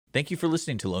Thank you for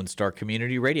listening to Lone Star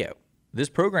Community Radio. This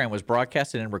program was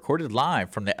broadcasted and recorded live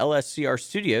from the LSCR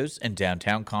studios in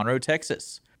downtown Conroe,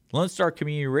 Texas. Lone Star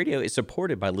Community Radio is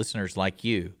supported by listeners like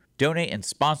you. Donate and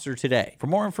sponsor today. For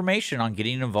more information on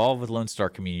getting involved with Lone Star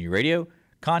Community Radio,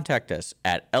 contact us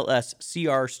at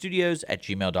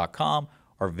lscrstudios@gmail.com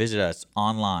or visit us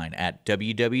online at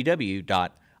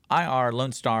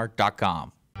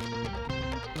www.irlonestar.com.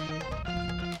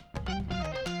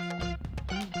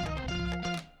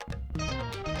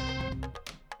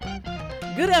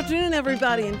 Good afternoon,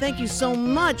 everybody, and thank you so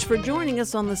much for joining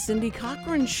us on the Cindy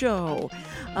Cochran Show.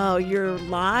 You're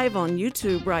live on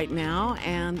YouTube right now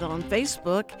and on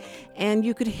Facebook, and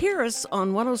you could hear us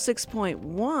on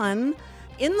 106.1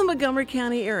 in the Montgomery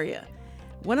County area,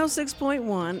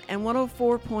 106.1 and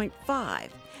 104.5.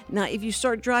 Now, if you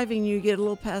start driving, you get a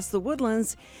little past the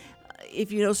Woodlands.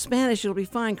 If you know Spanish, it'll be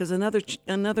fine because another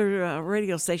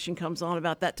radio station comes on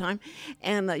about that time,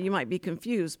 and you might be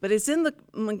confused. But it's in the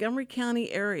Montgomery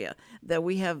County area that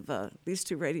we have these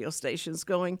two radio stations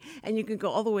going, and you can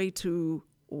go all the way to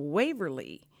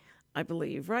Waverly, I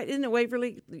believe, right? Isn't it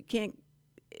Waverly?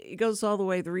 It goes all the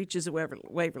way, the reaches of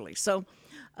Waverly. So,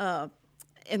 and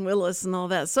Willis and all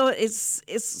that. So it's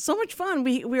so much fun.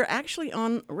 We're actually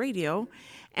on radio.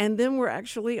 And then we're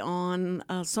actually on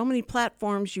so many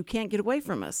platforms you can't get away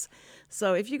from us.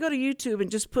 So if you go to YouTube and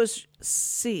just push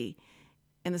C,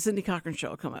 and the Cindy Cochran Show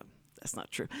will come up. That's not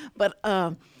true. But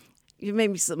you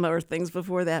made me some other things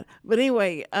before that. But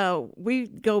anyway, we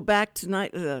go back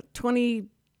to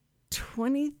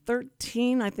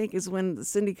 2013, I think, is when the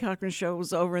Cindy Cochran Show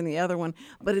was over and the other one.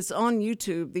 But it's on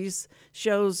YouTube. These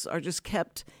shows are just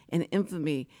kept in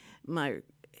infamy. My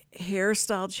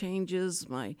hairstyle changes,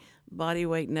 my body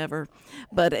weight never,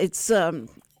 but it's okay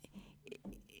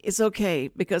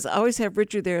because I always have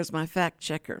Richard there as my fact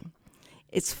checker.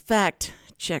 It's fact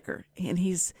checker, and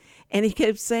he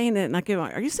kept saying it, and I kept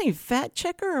going, "Are you saying fat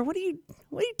checker, or what are you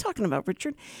talking about,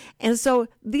 Richard?" And so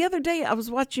the other day I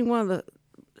was watching one of the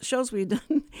shows we'd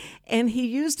done, and he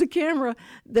used a camera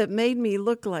that made me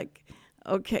look like,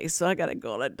 okay, so I got to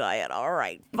go on a diet. All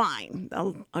right, fine.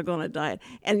 I'll go on a diet.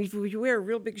 And if you wear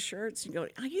real big shirts, you go,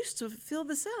 I used to fill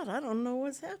this out. I don't know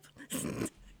what's happening.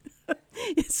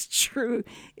 It's true.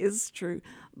 It's true.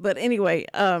 But anyway,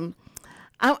 I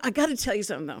got to tell you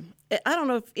something, though. I don't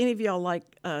know if any of y'all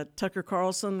like Tucker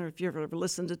Carlson or if you ever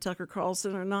listened to Tucker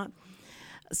Carlson or not.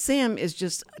 Sam is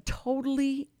just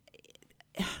totally,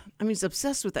 he's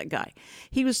obsessed with that guy.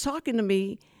 He was talking to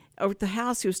me over at the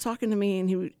house. He was talking to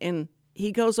me, and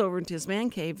he goes over into his man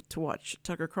cave to watch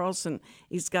Tucker Carlson.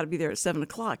 He's got to be there at 7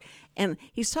 o'clock. And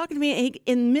he's talking to me, and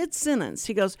in mid-sentence,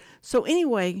 he goes, so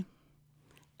anyway,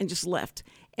 and just left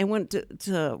and went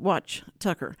to watch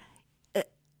Tucker.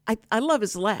 I love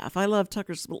his laugh. I love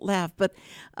Tucker's laugh. But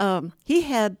he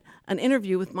had an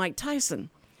interview with Mike Tyson.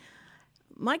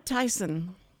 Mike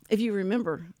Tyson, if you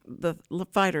remember the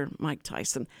fighter Mike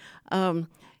Tyson,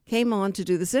 came on to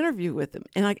do this interview with him.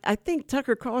 And I think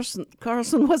Tucker Carlson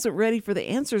wasn't ready for the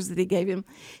answers that he gave him.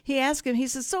 He asked him, he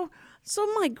said, so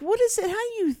Mike, what is it? How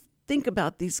do you think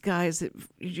about these guys that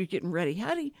you're getting ready?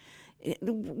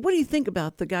 What do you think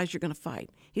about the guys you're going to fight?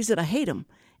 He said, I hate them,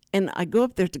 and I go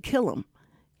up there to kill them.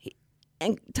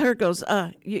 And Tucker goes,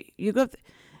 you go up there?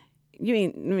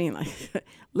 You mean like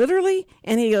literally?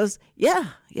 And he goes,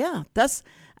 yeah, that's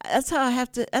how I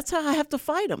have to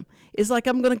fight him. It's like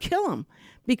I'm going to kill him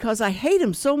because I hate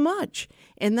him so much.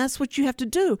 And that's what you have to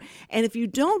do. And if you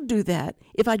don't do that,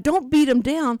 if I don't beat him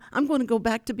down, I'm going to go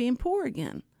back to being poor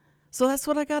again. So that's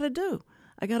what I got to do.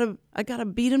 I got to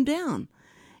beat him down.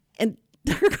 And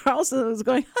Tucker Carlson was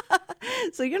going,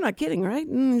 so you're not kidding, right?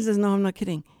 And he says, no, I'm not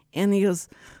kidding. And he goes,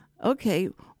 okay,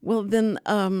 well then,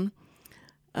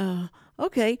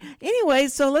 okay. Anyway,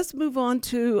 so let's move on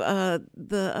to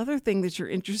the other thing that you're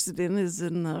interested in is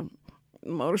in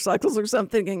motorcycles or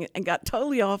something, and got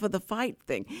totally off of the fight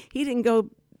thing. He didn't go,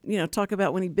 talk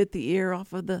about when he bit the ear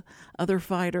off of the other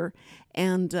fighter.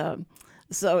 And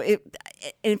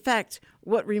in fact,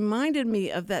 what reminded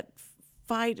me of that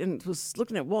fight and was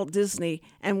looking at Walt Disney.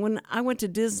 And when I went to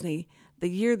Disney, the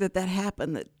year that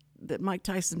happened, that Mike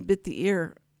Tyson bit the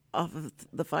ear off of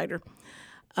the fighter,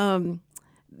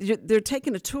 they're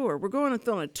taking a tour. We're going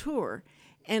on a tour,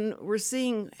 and we're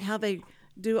seeing how they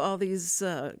do all these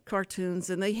cartoons.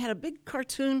 And they had a big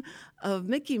cartoon of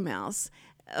Mickey Mouse,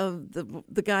 of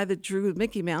the guy that drew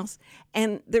Mickey Mouse,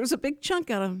 and there was a big chunk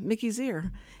out of Mickey's ear,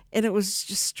 and it was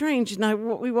just strange.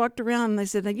 And we walked around, and they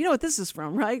said, "Now you know what this is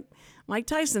from, right?" Mike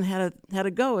Tyson had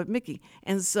a go at Mickey,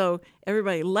 and so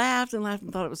everybody laughed and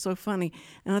thought it was so funny.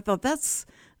 And I thought that's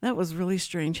That was really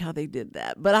strange how they did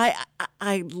that. But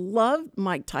I loved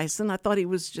Mike Tyson. I thought he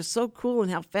was just so cool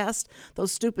and how fast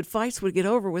those stupid fights would get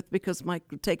over with because Mike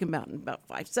would take him out in about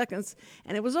 5 seconds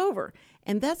and it was over.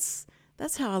 And that's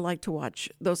how I like to watch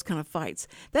those kind of fights.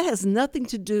 That has nothing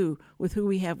to do with who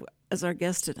we have as our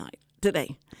guest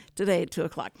today at 2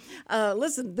 o'clock.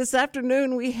 Listen, this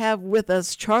afternoon we have with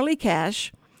us Charlie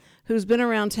Cash, who's been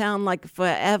around town like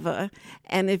forever.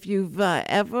 And if you've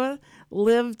ever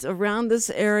lived around this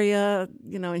area,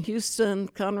 in Houston,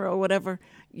 Conroe, whatever,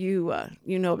 you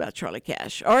know about Charlie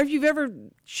Cash. Or if you've ever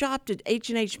shopped at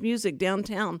H&H Music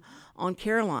downtown on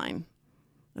Caroline.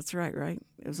 That's right?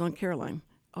 It was on Caroline.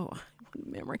 Oh, what a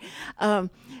memory.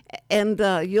 And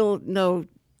you'll know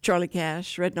Charlie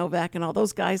Cash, Red Novak, and all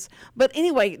those guys. But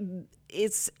anyway,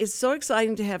 it's so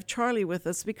exciting to have Charlie with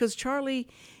us because Charlie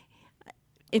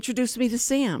introduced me to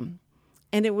Sam.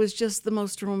 And it was just the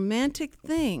most romantic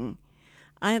thing.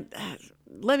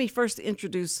 Let me first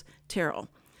introduce Terrell.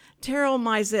 Terrell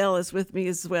Mizell is with me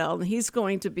as well, and he's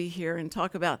going to be here and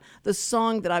talk about the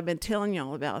song that I've been telling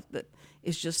y'all about that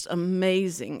is just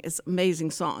amazing. It's an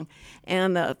amazing song.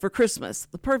 And for Christmas,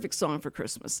 the perfect song for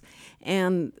Christmas.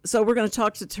 And so we're going to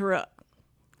talk to Terrell.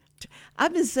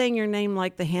 I've been saying your name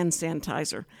like the hand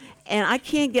sanitizer, and I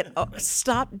can't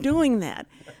stop doing that.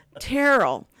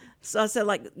 Terrell. So I said,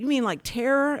 you mean like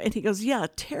terror? And he goes, yeah,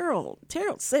 Terrell,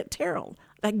 say it, Terrell,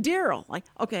 like Daryl. Like,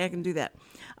 okay, I can do that.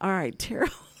 All right,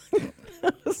 Terrell.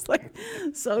 I was like,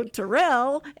 so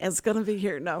Terrell is going to be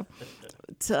here. No,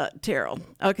 Terrell.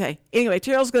 Okay. Anyway,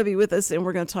 Terrell's going to be with us, and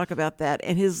we're going to talk about that.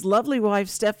 And his lovely wife,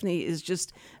 Stephanie, is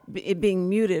just being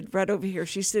muted right over here.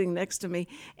 She's sitting next to me.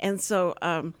 And so,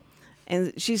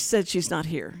 and she said she's not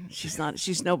here. She's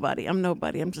nobody. I'm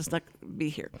nobody. I'm just not going to be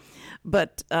here.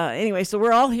 But anyway, so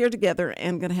we're all here together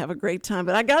and going to have a great time.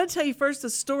 But I got to tell you first the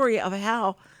story of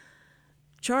how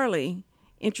Charlie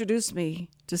introduced me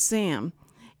to Sam.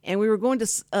 And we were going to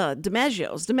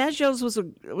DiMaggio's. DiMaggio's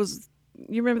was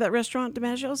you remember that restaurant,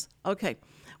 DiMaggio's? Okay.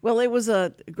 Well, it was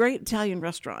a great Italian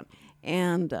restaurant.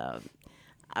 And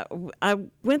I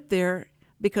went there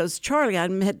because Charlie, I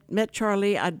met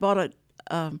Charlie. I'd bought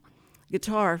a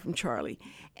guitar from Charlie.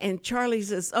 And Charlie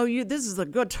says, oh, this is a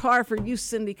guitar for you,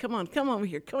 Cindy. Come on, come over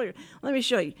here. Come here. Let me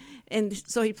show you. And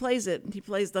so he plays it. And he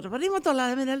plays all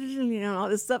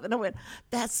this stuff. And I went,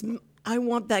 I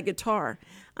want that guitar.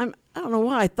 I don't know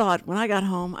why I thought when I got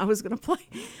home I was going to play.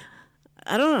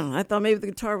 I don't know. I thought maybe the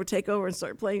guitar would take over and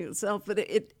start playing itself, but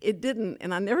it didn't.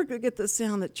 And I never could get the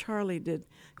sound that Charlie did.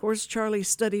 Of course, Charlie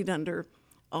studied under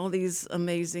all these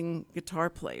amazing guitar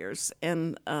players,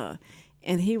 and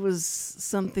he was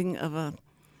something of a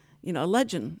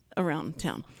legend around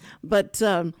town. But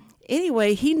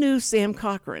anyway, he knew Sam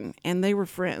Cochran, and they were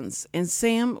friends. And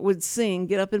Sam would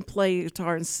get up and play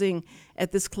guitar and sing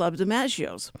at this club,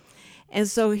 DiMaggio's. And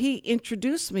so he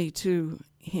introduced me to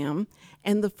him.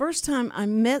 And the first time I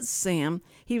met Sam,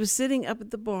 he was sitting up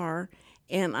at the bar,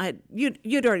 and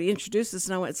you'd already introduced us,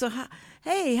 and I went, so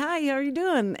hi, how are you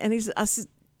doing? And I said,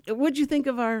 what'd you think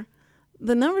of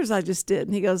the numbers I just did?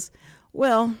 And he goes,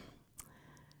 well,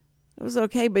 it was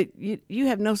okay, but you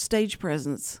have no stage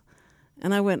presence.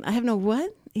 And I went, I have no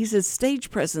what? He said,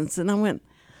 stage presence. And I went,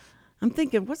 I'm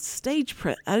thinking, what's stage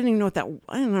presence? I didn't even know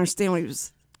I didn't understand what he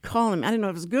was calling me. I didn't know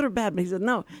if it was good or bad, but he said,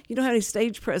 no, you don't have any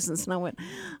stage presence. And I went,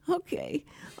 okay,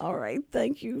 all right,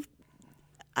 thank you.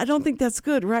 I don't think that's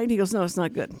good, right? And he goes, no, it's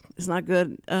not good. It's not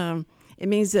good. It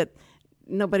means that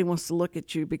nobody wants to look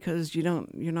at you because you're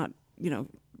not,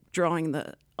 drawing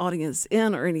the audience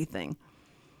in or anything.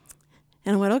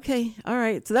 And I went, okay, all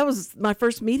right. So that was my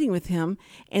first meeting with him.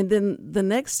 And then the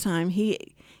next time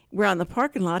we're out in the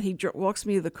parking lot, he walks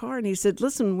me to the car and he said,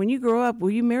 listen, when you grow up, will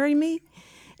you marry me?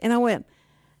 And I went,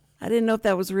 I didn't know if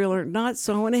that was real or not.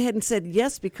 So I went ahead and said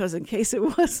yes, because in case it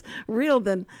was real,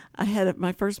 then I had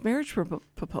my first marriage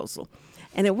proposal.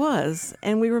 And it was.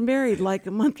 And we were married like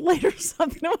a month later or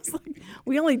something. It was like,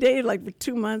 we only dated like for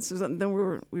 2 months or something.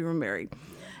 Then we were married.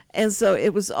 And so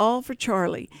it was all for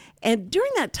Charlie. And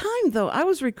during that time, though, I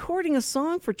was recording a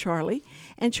song for Charlie,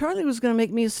 and Charlie was going to make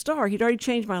me a star. He'd already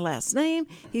changed my last name.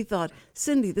 He thought,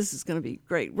 Cindy, this is going to be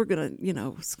great. We're going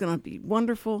to, it's going to be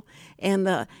wonderful. And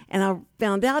I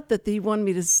found out that he wanted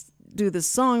me to do this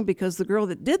song because the girl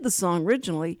that did the song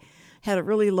originally had a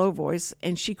really low voice,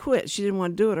 and she quit. She didn't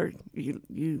want to do it, or I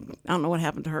don't know what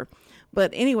happened to her.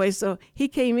 But anyway, so he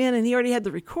came in, and he already had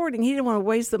the recording. He didn't want to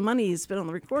waste the money he spent on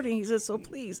the recording. He said, so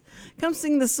please, come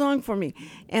sing this song for me.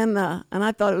 And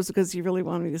I thought it was because he really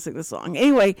wanted me to sing the song.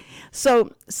 Anyway,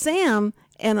 so Sam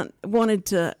wanted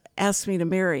to ask me to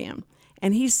marry him.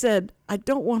 And he said, I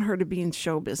don't want her to be in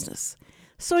show business.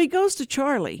 So he goes to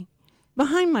Charlie,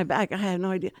 behind my back. I had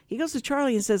no idea. He goes to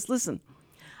Charlie and says, "Listen,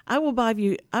 I will buy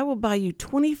you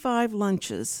 25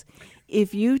 lunches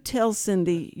if you tell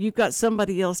Cindy you've got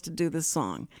somebody else to do this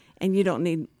song and you don't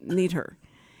need her."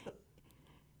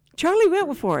 Charlie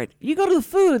went for it. You go to the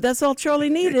food. That's all Charlie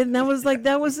needed, and that was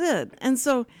it. And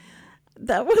so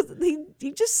that was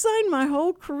he just signed my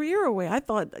whole career away. I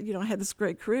thought, I had this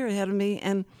great career ahead of me,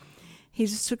 and he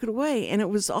just took it away. And it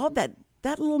was all that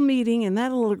little meeting and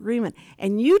that little agreement.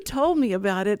 And you told me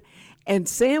about it, and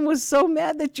Sam was so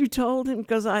mad that you told him,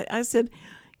 because I said,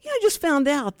 I just found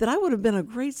out that I would have been a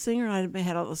great singer. I'd have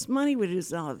had all this money. We'd have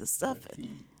done all this stuff.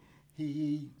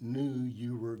 He knew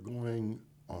you were going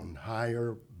on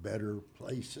higher, better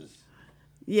places.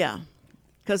 Yeah,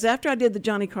 because after I did the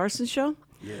Johnny Carson show,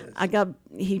 yes.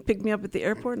 He picked me up at the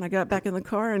airport, and I got back in the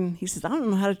car, and he said, "I don't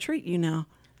know how to treat you now.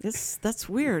 That's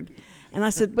weird." And I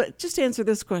said, "But just answer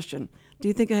this question. Do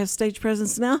you think I have stage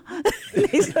presence now?"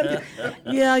 He said,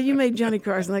 "Yeah, you made Johnny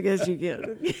Carson. I guess you get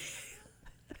it."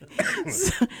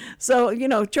 So,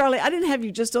 Charlie, I didn't have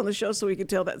you just on the show so we could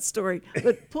tell that story,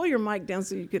 but pull your mic down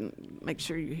so you can make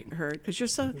sure you heard, because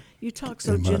you talk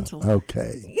so gentle.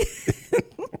 Okay.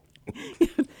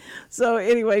 So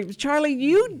anyway, Charlie,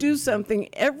 you do something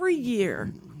every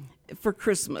year for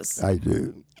Christmas. I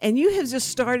do. And you have just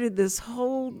started this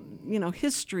whole,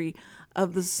 history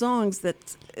of the songs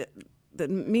that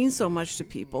mean so much to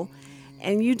people.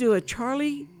 And you do a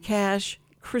Charlie Cash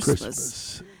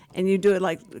Christmas. And you do it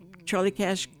like Charlie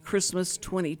Cash Christmas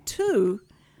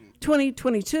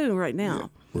 2022 right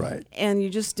now. Yeah, right. And you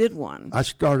just did one. I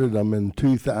started them in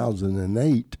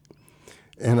 2008.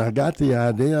 And I got the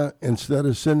idea, instead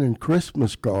of sending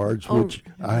Christmas cards, which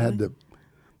I had to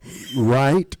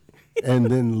write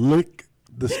and then lick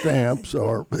the stamps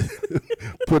or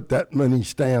put that many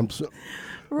stamps.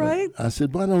 Right. I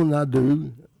said, why don't I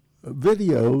do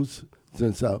videos,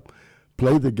 since I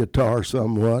play the guitar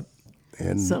somewhat.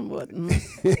 And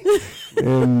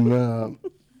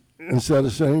instead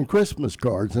of sending Christmas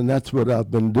cards. And that's what I've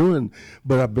been doing.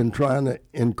 But I've been trying to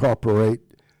incorporate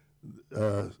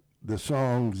the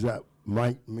songs that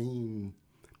might mean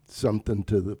something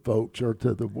to the folks or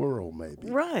to the world, maybe.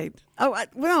 Right. Oh, I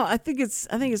think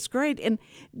it's great. And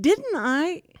didn't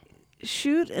I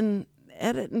shoot and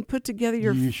edit and put together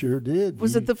your? You sure did.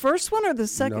 Was it the first one or the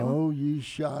second one? No, you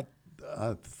shot.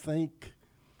 I think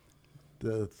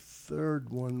the third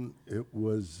one. It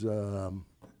was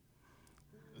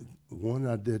one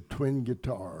I did twin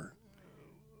guitar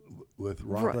with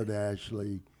Robert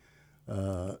Ashley.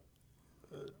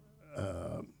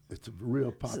 It's a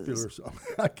real popular song.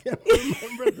 I can't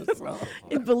remember the song.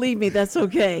 Believe me, that's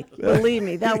okay. Believe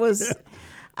me, that was.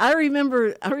 I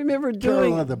remember doing.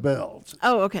 Terrell of the Bells.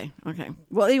 Oh, okay.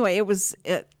 Well, anyway, it was.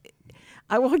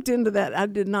 I walked into that. I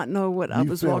did not know what I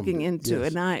was walking into,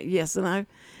 yes. and I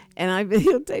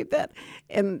videotaped that.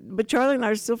 But Charlie and I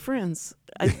are still friends.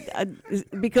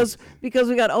 Because we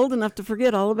got old enough to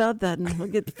forget all about that and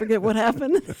forget what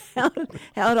happened, how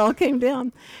it all came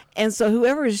down. And so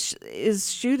whoever is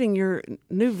shooting your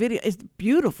new video is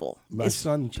beautiful. My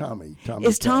son Tommy.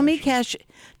 Is Tommy Cash?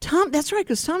 That's right,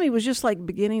 because Tommy was just like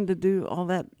beginning to do all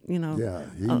that, Yeah,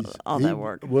 all that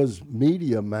work. Was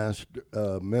media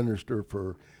minister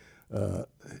for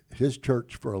his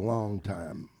church for a long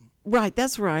time. Right,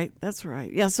 that's right.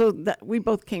 Yeah, so we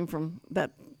both came from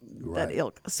that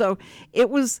ilk. So it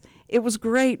was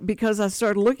great, because I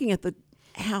started looking at the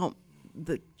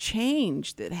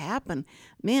change that happened.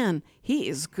 Man, he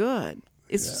is good.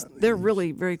 They're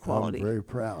really very quality. I'm very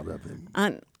proud of him.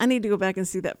 I need to go back and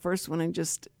see that first one and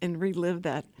relive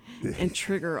that and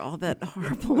trigger all that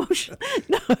horrible emotion.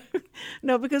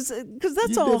 No, because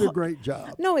that's all. You did a great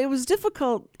job. No, it was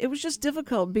difficult. It was just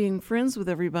difficult being friends with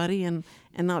everybody and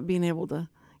not being able to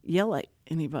yell at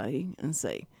anybody and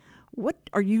say, "What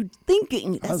are you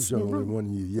thinking?" I was the only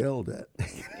one you yelled at.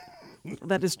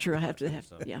 That is true. I have to,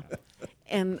 yeah.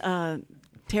 And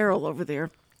Terrell over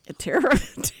there. Terrell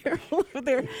over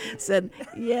there said,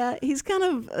 yeah, he's kind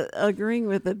of agreeing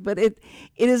with it, but it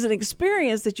is an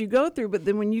experience that you go through. But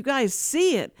then when you guys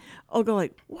see it, I'll go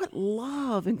like, what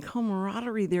love and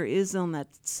camaraderie there is on that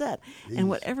set, and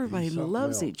what everybody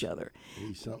loves each other.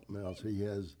 He's something else. He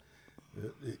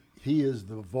is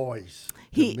the voice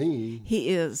to me.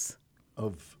 He is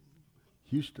of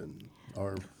Houston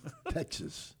or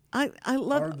Texas. I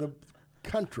love or the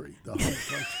country, the whole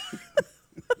country.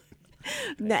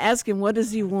 Now ask him, what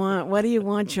does he want? What do you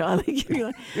want, Charlie?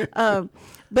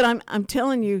 But I'm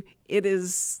telling you, it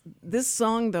is this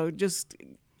song though. It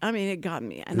got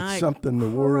me, and it's something the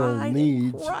world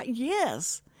needs.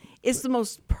 Yes, it's the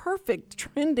most perfect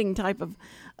trending type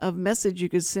of message you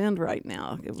could send right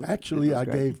now. Actually, I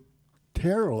gave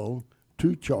Terrell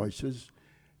 2 choices,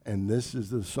 and this is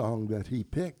the song that he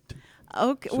picked.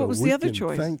 Okay, So what was we the other can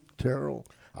choice? Thank Terrell.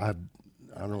 I don't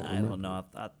I remember. don't know.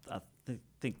 I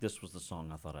think this was the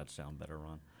song I thought I'd sound better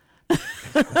on.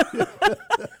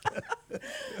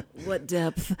 What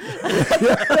depth?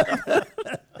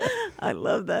 I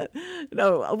love that.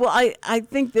 No, well, I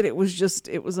think that it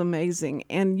was amazing.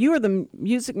 And you are the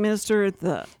music minister at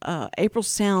the April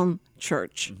Sound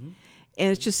Church. Mm-hmm.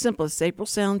 And it's just simple. It's April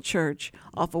Sound Church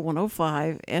off of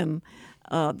 105. And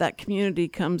that community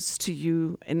comes to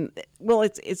you. And, well,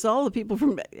 it's all the people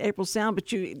from April Sound,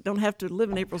 but you don't have to live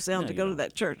in April Sound No, to you go to don't.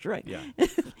 that church, right? Yeah,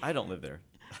 I don't live there.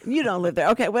 You don't live there.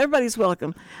 Okay, well, everybody's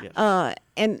welcome. Yes.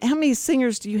 And how many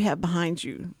singers do you have behind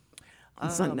you on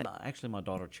Sunday? Actually, my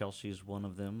daughter Chelsea is one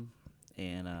of them,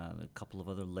 and a couple of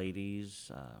other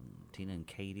ladies, Tina and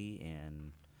Katie,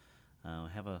 and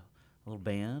have a little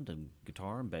band and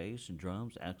guitar and bass and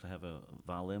drums. Actually, have a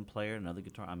violin player, another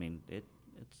guitar. I mean, it's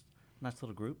a nice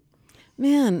little group.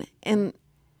 Man, and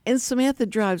Samantha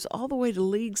drives all the way to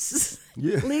League City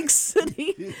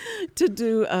to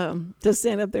do to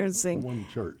stand up there and sing. One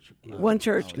church. One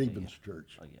church. Stephen's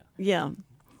Church. Oh yeah. Yeah,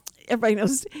 everybody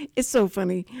knows. It's so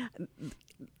funny.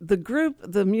 The group,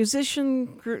 the musician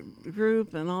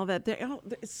group, and all that.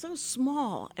 It's so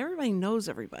small. Everybody knows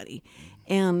everybody,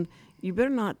 and you better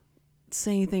not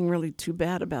say anything really too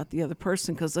bad about the other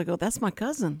person because they go, "That's my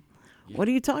cousin." Yeah. What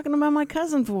are you talking about my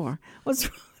cousin for? What's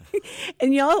wrong?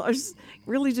 And y'all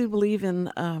really do believe in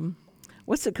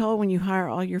what's it called when you hire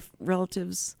all your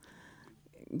relatives?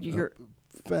 Your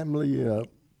Family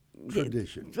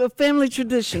tradition. a family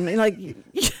tradition. Like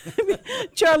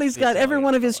Charlie's got every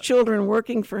one of his children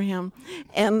working for him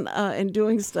and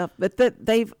doing stuff, but that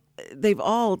they've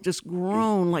all just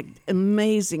grown like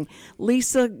amazing.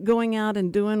 Lisa going out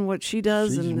and doing what she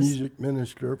does. She's and music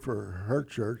minister for her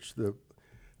church, the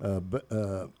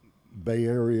Bay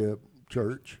Area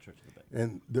Church. Church of the Bay.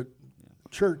 And the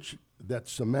church that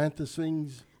Samantha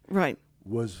sings right.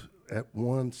 was at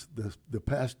once, the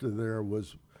pastor there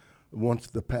was once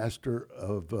the pastor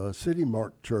of City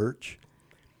Mark Church.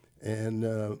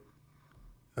 And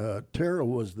Terrell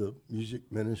was the music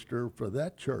minister for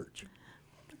that church.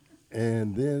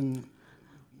 And then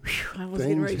I was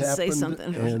getting things ready to happened, say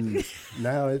something. and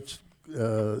now it's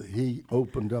he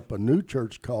opened up a new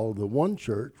church called the One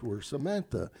Church where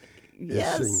Samantha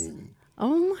Yes. is singing.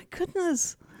 Oh my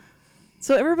goodness!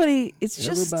 So everybody, it's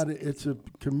a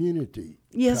community.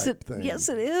 yes, type thing. yes,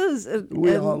 it is.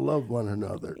 We all love one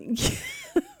another.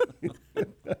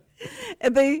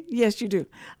 And yes, you do.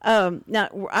 Now,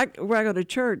 where I go to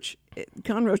church,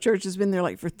 Conroe Church has been there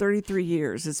like for 33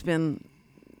 years. It's been,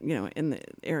 in the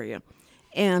area.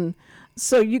 And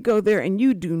so you go there and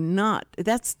you do not,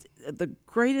 that's the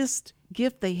greatest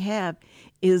gift they have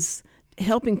is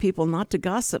helping people not to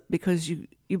gossip because you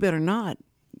better not.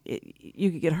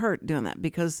 You could get hurt doing that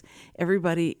because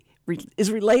everybody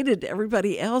is related to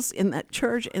everybody else in that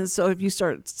church. And so if you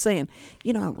start saying,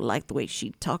 I don't like the way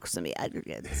she talks to me,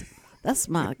 that's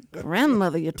my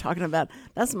grandmother you're talking about.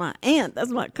 That's my aunt. That's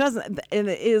my cousin.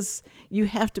 And you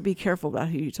have to be careful about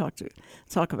who you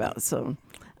talk about. So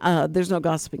there's no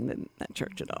gossiping in that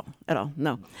church at all.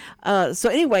 No. So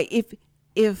anyway,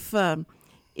 if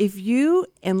you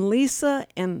and Lisa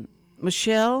and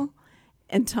Michelle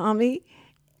and Tommy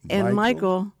and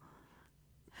Michael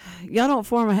y'all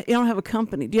don't have a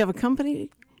company. Do you have a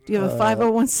company? Do you have a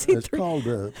 501c3? It's called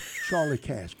the Charlie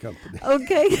Cash Company.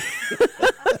 Okay.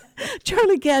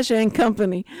 Charlie Cash and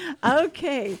Company.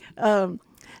 Okay.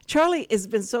 Charlie has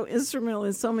been so instrumental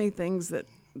in so many things that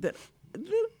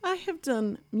I have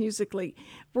done musically.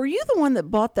 Were you the one that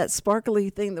bought that sparkly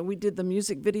thing that we did the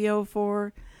music video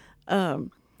for?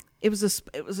 It was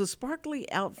a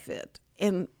sparkly outfit,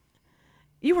 and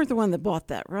you weren't the one that bought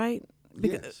that, right?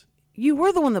 Yes. You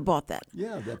were the one that bought that.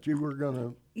 Yeah, that you were going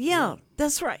to. Yeah,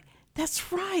 that's right.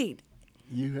 That's right.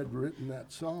 You had written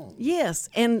that song. Yes,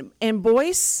 and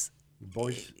Boyce.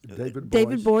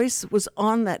 David Boyce was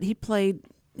on that. He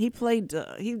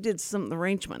did some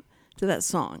arrangement to that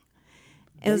song.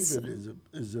 David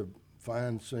is a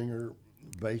fine singer,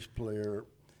 bass player,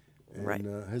 and right.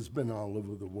 Has been all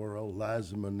over the world.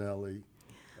 Liza Minnelli,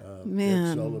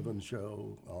 Man. Ed Sullivan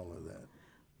Show, all of that.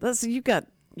 You've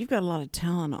got a lot of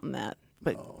talent on that.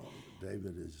 But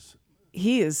David is.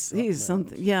 He is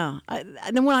something. Yeah.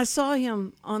 And then when I saw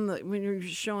him when you were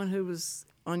showing who was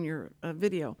on your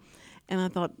video, and I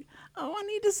thought, I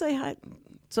need to say hi.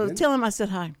 So tell him I said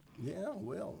hi. Yeah,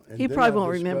 well. And He then probably I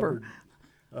won't remember.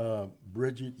 discovered,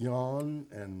 Bridget Yon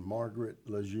and Margaret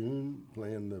Lejeune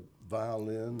playing the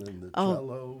violin and the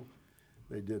cello.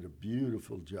 They did a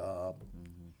beautiful job.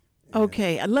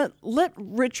 Okay, and let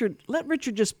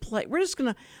Richard just play.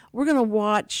 We're gonna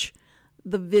watch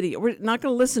the video. We're not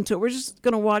gonna listen to it. We're just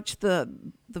gonna watch the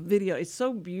video. It's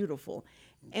so beautiful,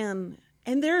 and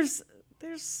there's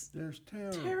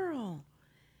Terrell. Terrell,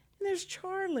 and there's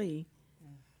Charlie.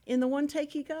 In the one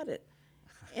take, he got it,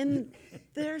 and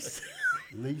there's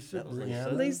Lisa, was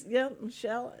Brianna, Lisa, yeah,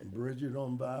 Michelle. Bridget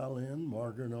on violin,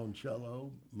 Margaret on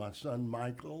cello, my son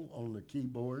Michael on the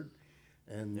keyboard,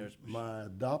 and There's my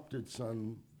adopted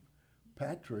son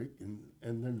Patrick, and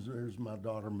then there's my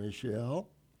daughter Michelle.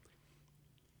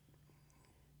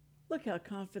 Look how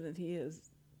confident he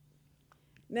is.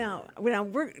 Now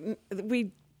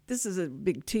this is a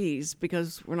big tease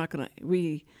because we're not going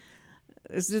to,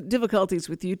 there's difficulties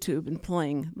with YouTube and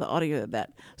playing the audio of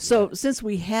that. So since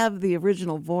we have the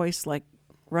original voice like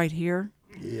right here,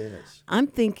 Yes, I'm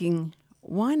thinking,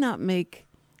 why not make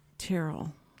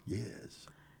Terrell yes.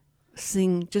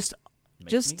 sing just, me?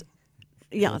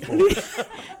 yeah.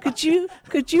 Could you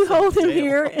hold him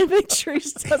here and make sure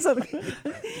he doesn't,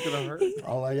 It's gonna hurt.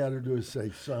 All I got to do is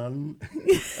say, son.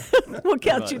 we'll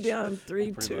count you much. down,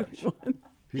 3, Pretty 2, much. 1.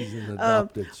 He's an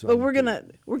adopted son. But we're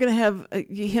gonna have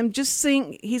him just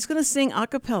sing. He's gonna sing a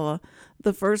cappella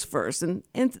the first verse, and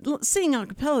singing a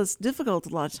cappella is difficult a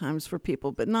lot of times for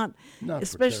people, but not Not for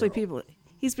especially Terrell. people.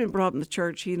 He's been brought up in the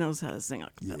church. He knows how to sing a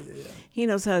cappella. He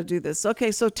knows how to do this.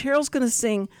 Okay, so Terrell's gonna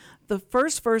sing the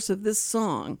first verse of this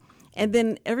song, and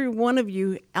then every one of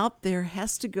you out there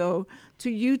has to go to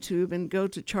YouTube and go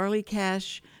to Charlie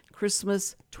Cash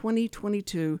Christmas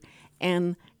 2022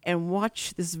 and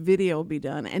watch this video be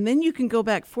done. And then you can go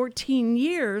back 14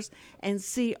 years and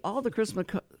see all the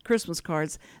Christmas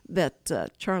cards that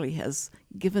Charlie has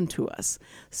given to us.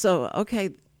 So,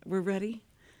 okay, we're ready?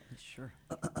 Sure.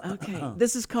 Okay,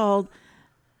 this is called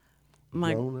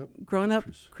my grown-up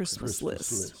Christmas Christmas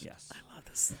list. list. Yes. I love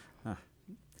this.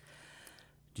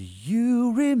 Do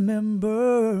you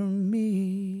remember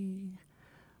me?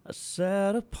 I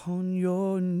sat upon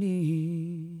your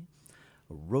knee.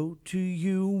 I wrote to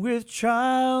you with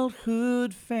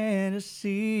childhood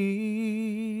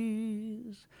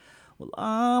fantasies. Well,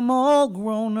 I'm all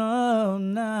grown up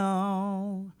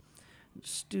now,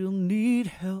 still need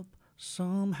help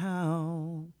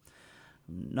somehow.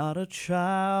 I'm not a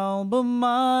child, but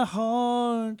my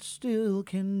heart still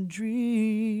can dream.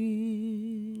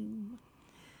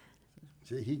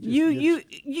 See, he just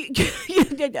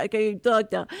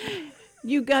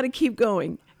You got to keep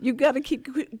going. You got to keep.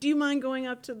 Do you mind going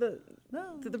up to the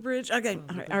bridge? Okay,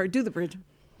 all right, do the bridge.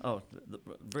 Oh, the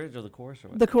bridge or the chorus or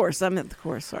what? The chorus. I meant the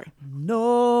chorus. Sorry.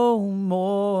 No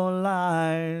more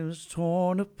lives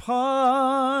torn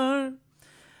apart.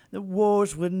 The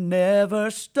wars would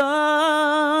never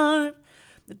start.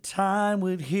 The time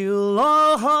would heal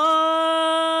all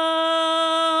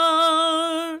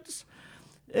hearts.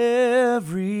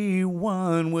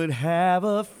 Everyone would have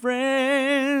a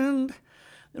friend.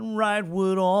 And right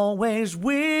would always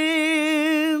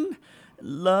win.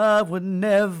 Love would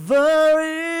never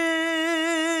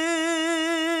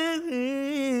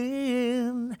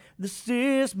end. This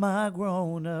is my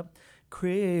grown-up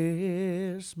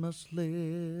Christmas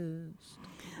list.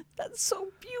 That's so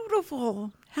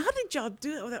beautiful. How did y'all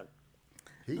do it? Without,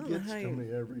 He know gets how to you-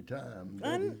 me every time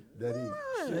I'm that he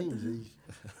sings. He's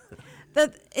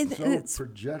that and so it's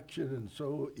projection and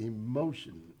so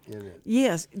emotion in it.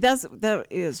 yes, that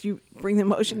is you bring the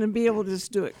emotion and be able to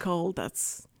just do it cold.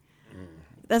 That's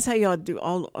how y'all do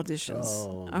all auditions.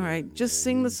 Oh, all right, just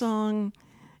sing the song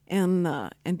and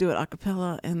do it a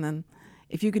cappella, and then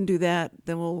if you can do that,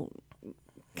 then we'll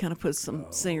kind of put some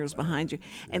singers behind you.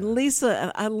 And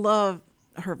Lisa, I love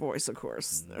her voice, of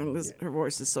course. Her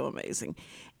voice is so amazing,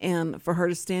 and for her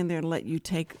to stand there and let you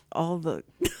take all the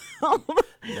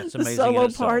That's the amazing solo in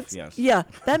itself, parts, yes. yeah,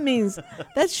 that means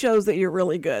that shows that you're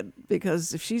really good.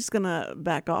 Because if she's gonna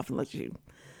back off and let you,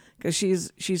 because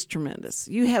she's tremendous.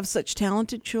 You have such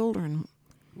talented children.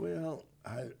 Well,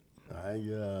 I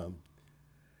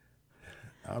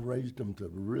raised them to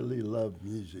really love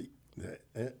music,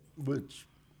 which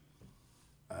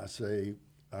I say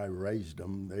I raised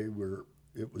them.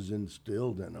 It was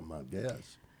instilled in them, I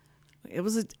guess. It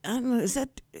was I don't know. Is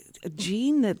that a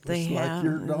gene that they It's have? like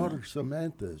your daughter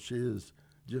Samantha. She is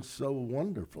just so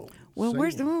wonderful. Well, where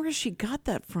singing. she got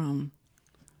that from?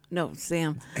 No,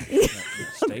 Sam.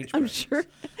 Stage I'm presence. sure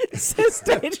it says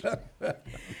stage,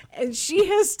 and she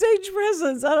has stage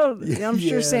presence. I'm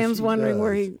sure Yeah, Sam's she wondering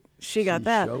where does. she got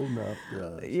that. Show enough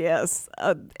does. Yes,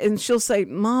 and she'll say,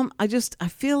 "Mom, I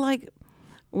feel like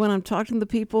when I'm talking to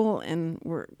people and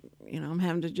I'm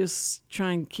having to just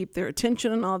try and keep their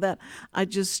attention and all that, I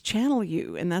just channel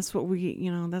you, and that's what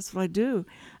that's what I do."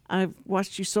 I've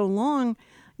watched you so long,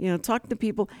 talking to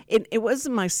people. It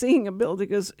wasn't my singing ability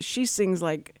because she sings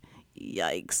like,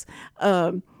 yikes.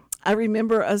 I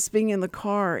remember us being in the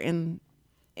car and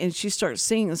she starts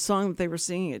singing a song that they were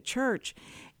singing at church.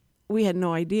 We had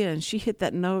no idea, and she hit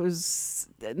that note,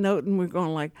 and we're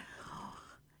going like,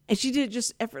 and she did it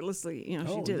just effortlessly,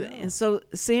 she did it. And so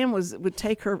Sam would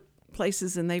take her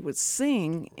places, and they would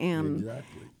sing, and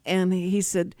Exactly. and he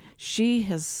said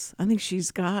I think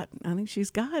she's got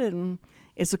it, and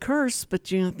it's a curse,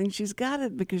 but I think she's got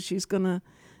it because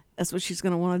that's what she's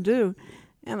gonna want to do.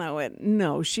 And I went,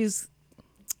 no,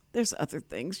 there's other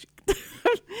things.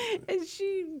 And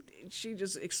she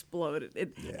just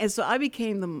exploded. And so I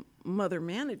became the mother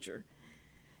manager.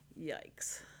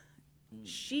 Yikes.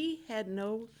 She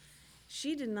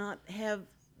did not have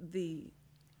the,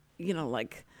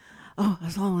 like, oh,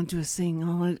 that's all I want to do is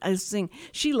sing. I sing.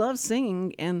 She loved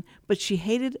singing, but she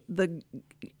hated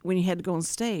when you had to go on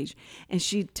stage. And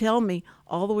she'd tell me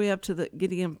all the way up to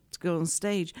getting him to go on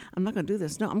stage, I'm not going to do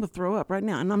this. No, I'm going to throw up right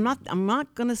now. And I'm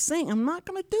not going to sing. I'm not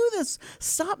going to do this.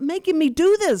 Stop making me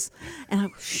do this. And I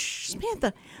go, shh,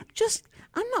 Samantha,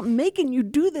 I'm not making you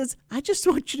do this. I just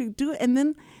want you to do it. And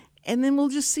then we'll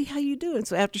just see how you do it.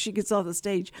 So after she gets off the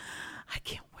stage, I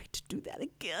can't wait to do that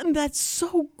again. That's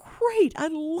so great. I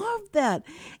love that.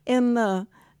 And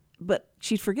but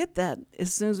she'd forget that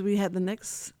as soon as we had the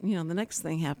next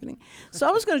thing happening. So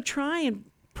I was going to try and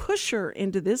push her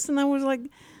into this, and I was like,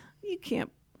 you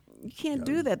can't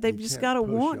do that. They've just got to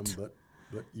want. But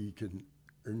you can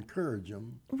encourage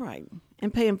them. Right.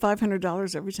 And pay them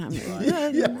 $500 every time.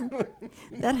 Yeah.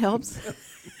 That helps.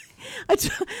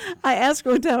 I asked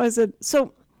her one time, I said,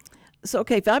 so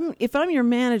okay, if I'm your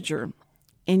manager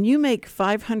and you make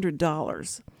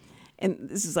 $500, and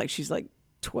this is like, she's like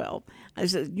 12. I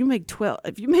said, if you make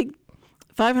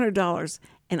 $500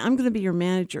 and I'm going to be your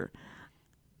manager,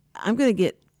 I'm going to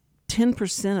get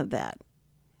 10% of that.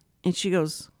 And she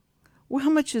goes, well, how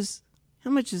much is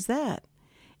that?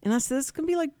 And I said, it's going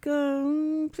to be like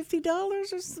 $50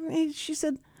 or something. And she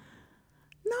said,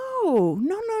 no.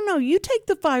 You take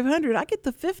the $500. I get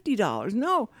the $50.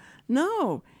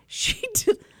 No. She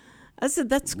did. I said,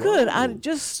 that's good. I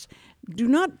just do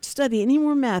not study any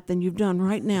more math than you've done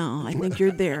right now. I think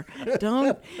you're there.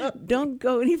 Don't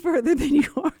go any further than you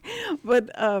are. But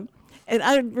and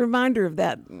I remind her of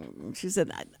that. She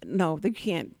said, no, you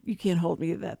can't hold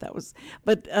me to that. That was,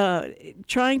 but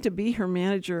trying to be her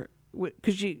manager,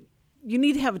 because you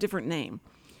need to have a different name.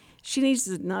 She needs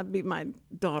to not be my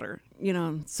daughter,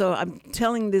 So I'm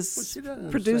telling this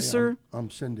producer.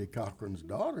 I'm Cindy Cochran's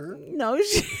daughter. No,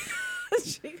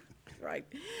 she right.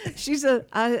 She said,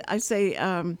 I say,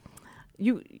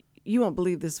 you won't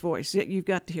believe this voice. You've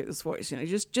got to hear this voice.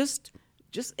 Just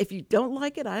if you don't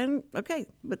like it, okay,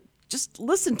 but just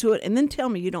listen to it and then tell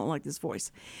me you don't like this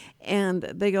voice. And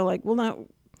they go like, well, now,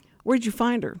 where'd you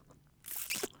find her?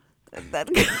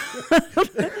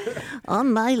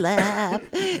 On my lap.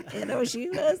 She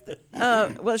was.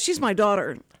 Well, she's my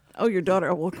daughter. Oh, your daughter.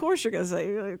 Oh, well, of course you're going to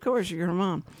say, of course you're her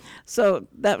mom. So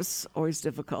that was always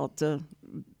difficult to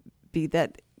be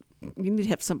that. You need to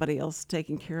have somebody else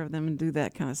taking care of them and do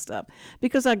that kind of stuff.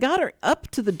 Because I got her up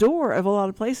to the door of a lot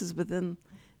of places, but then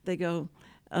they go,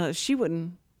 she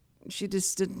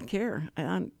just didn't care.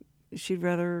 She'd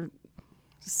rather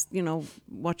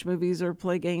watch movies or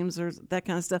play games or that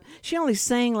kind of stuff. She only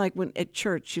sang like when at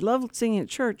church. She loved singing at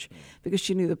church because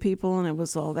she knew the people and it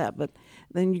was all that. But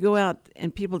then you go out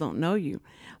and people don't know you.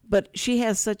 But she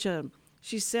has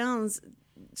sounds,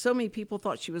 so many people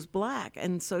thought she was black.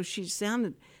 And so she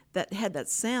had that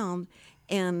sound,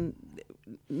 and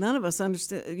none of us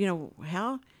understood,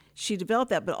 how she developed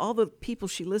that. But all the people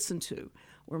she listened to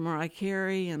were Mariah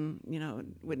Carey and,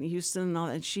 Whitney Houston and all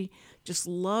that. And she just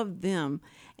loved them.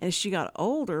 And as she got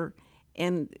older,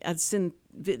 and I'd send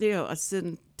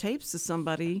tapes to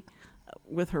somebody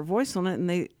with her voice on it, and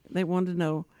they wanted to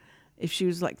know if she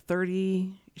was like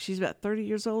 30. She's about 30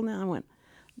 years old now. I went,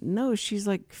 no, she's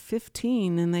like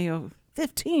 15. And they go,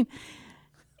 15?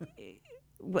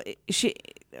 She's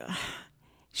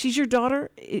your daughter?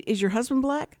 Is your husband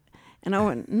black? And I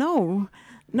went, no.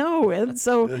 And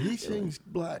so he sings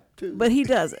black too. But he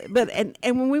does. But and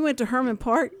when we went to Herman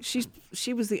Park,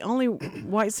 she was the only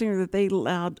white singer that they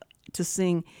allowed to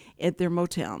sing at their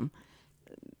Motown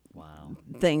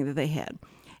thing that they had.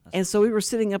 And so we were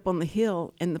sitting up on the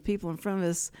hill, and the people in front of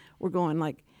us were going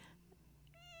like,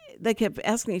 they kept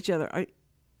asking each other,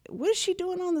 what is she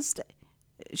doing on the stage?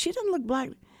 She doesn't look black.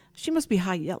 She must be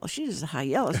high yellow. She's just high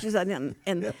yellow.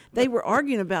 And they were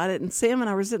arguing about it, and Sam and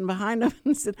I were sitting behind them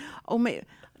and said, oh,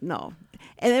 no.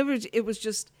 And it was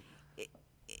just,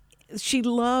 she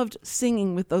loved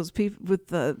singing with those people, with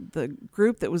the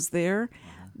group that was there.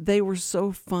 They were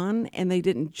so fun, and they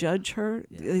didn't judge her.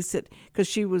 They said, because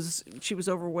she was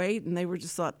overweight, and they were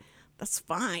just thought, that's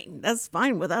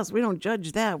fine with us. We don't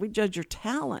judge that. We judge your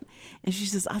talent. And she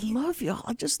says, I love y'all.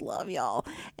 I just love y'all.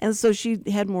 And so she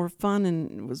had more fun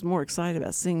and was more excited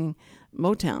about singing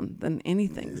Motown than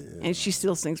anything. Yeah. And she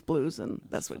still sings blues, and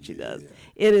that's what she does. Yeah.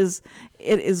 It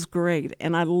is great.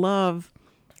 And I love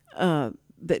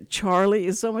that Charlie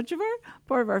is so much of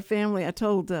part of our family. I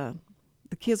told the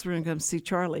kids were going to come see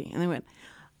Charlie, and they went,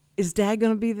 is Dad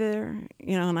going to be there?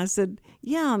 And I said,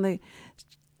 yeah. And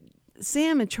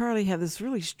Sam and Charlie have this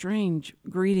really strange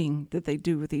greeting that they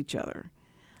do with each other.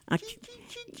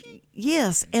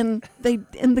 Yes, and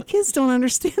the kids don't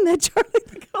understand that. Charlie,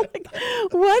 they go like,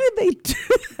 why did they do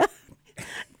that?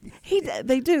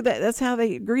 They do that. That's how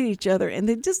they greet each other, and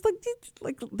they just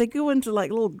like they go into like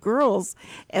little girls,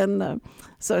 and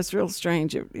so it's real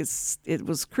strange. It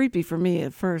was creepy for me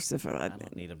at first. If I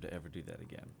don't need them to ever do that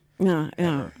again. No.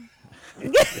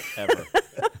 Ever.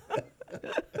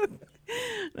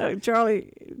 No,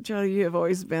 Charlie, you have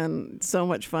always been so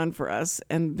much fun for us,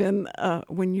 and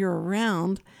when you're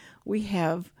around, we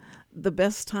have the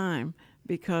best time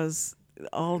because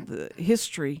all the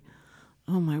history.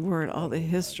 Oh my word! All the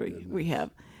history we have,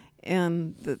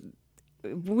 and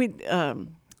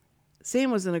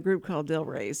Sam was in a group called Del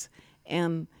Rey's,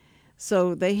 and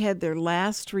so they had their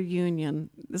last reunion.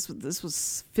 This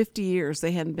was 50 years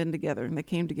they hadn't been together, and they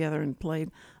came together and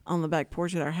played on the back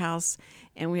porch at our house,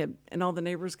 and all the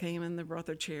neighbors came and they brought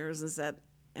their chairs and sat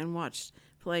and watched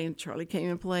play, and Charlie came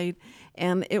and played,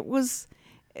 and it was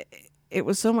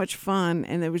so much fun,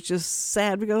 and it was just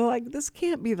sad because like this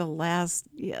can't be the last.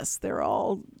 Yes, they're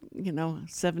all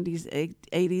 70s,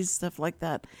 80s stuff like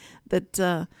that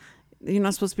you're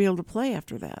not supposed to be able to play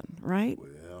after that, right?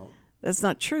 Well, that's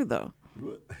not true though.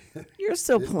 You're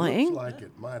still playing. It looks like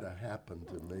it might have happened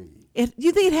to me.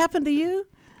 You think it happened to you?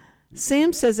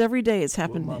 Sam says every day it's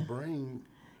happened. Well, my brain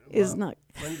is not.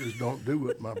 Fingers don't do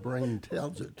what my brain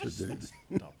tells it to do.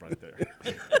 Stop right there.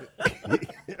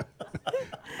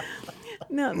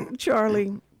 Now,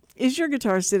 Charlie, is your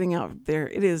guitar sitting out there?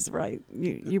 It is, right?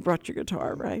 You brought your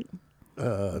guitar, right?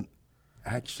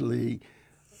 Actually,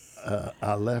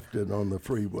 I left it on the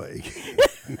freeway.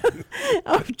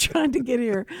 I'm trying to get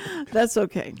here. That's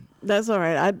okay. That's all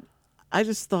right. I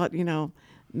just thought,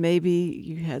 maybe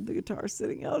you had the guitar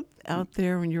sitting out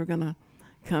there when you were going to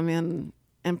come in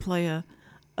and play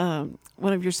one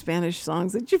of your Spanish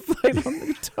songs that you played on the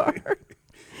guitar.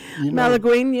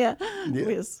 Malagueña.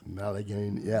 Yes.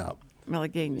 Malagueña, yeah.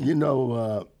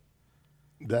 Malagueña.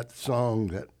 That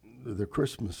song, the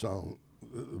Christmas song,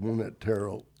 the one that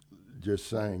Terrell just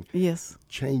sang. Yes.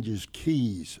 Changes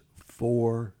keys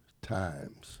 4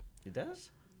 times. It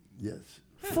does? Yes.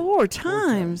 4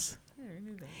 times? Yeah, I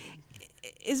knew that.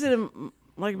 Is it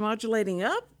like modulating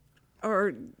up,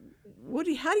 or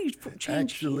how do you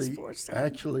change keys 4 times?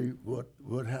 Actually,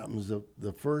 what happens?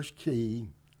 The first key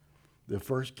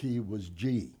was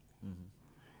G. Mm-hmm.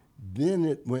 Then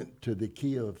it went to the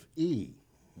key of E.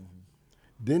 Mm-hmm.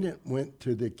 Then it went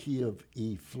to the key of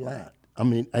E flat. I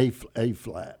mean A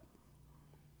flat.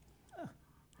 Huh.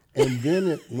 And then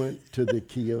it went to the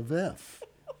key of F.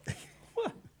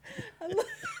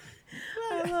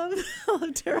 I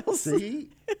love Terrell. See?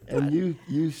 And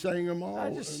you sang them all.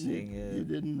 I just sing it. You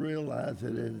didn't realize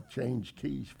that it had changed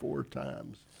keys 4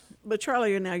 times. But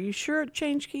Charlie, now you sure it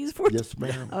changed keys 4 times? Yes,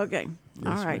 ma'am. Okay. Yes,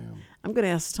 all right. ma'am. I'm going to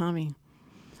ask Tommy.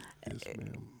 Yes,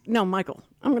 ma'am. No, Michael.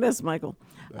 I'm going to ask Michael.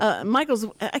 Michael's.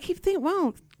 I keep thinking,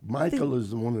 wow. Michael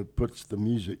is the one that puts the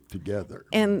music together.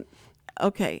 And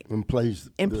okay. And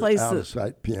plays the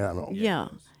out-of-sight piano. Yeah.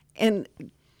 And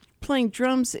playing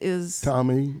drums is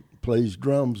Tommy plays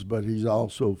drums, but he's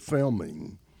also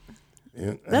filming.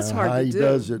 And that's hard how to he do.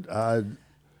 Does it,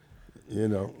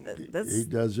 he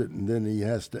does it, and then he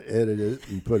has to edit it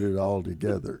and put it all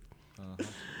together.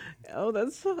 Oh,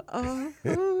 that's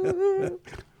this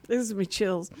gives me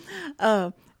chills.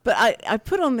 But I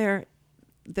put on there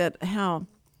that how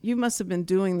you must have been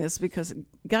doing this because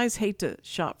guys hate to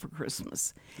shop for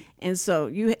Christmas, and so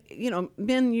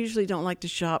men usually don't like to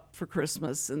shop for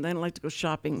Christmas, and they don't like to go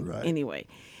shopping anyway,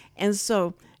 and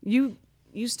so you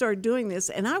started doing this,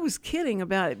 and I was kidding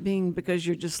about it being because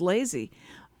you're just lazy,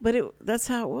 but that's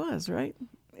how it was, right?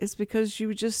 It's because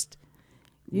you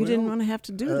didn't want to have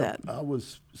to do that. I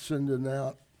was sending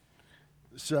out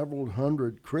several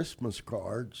hundred Christmas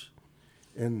cards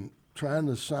and trying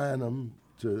to sign them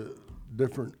to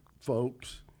different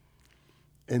folks,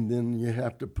 and then you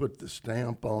have to put the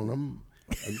stamp on them.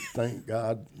 And thank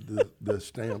God the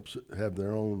stamps have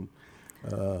their own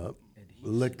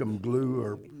lick 'em glue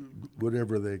or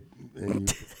whatever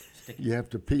and you have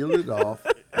to peel it off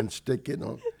and stick it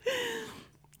on.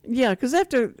 Yeah, because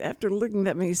after looking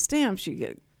that many stamps, you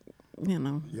get,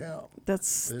 Yeah.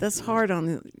 that's hard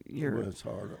on your. Well, it's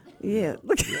hard. Yeah,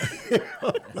 look.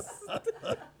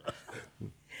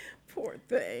 Poor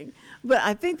thing. But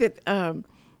I think that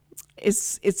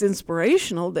it's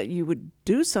inspirational that you would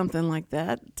do something like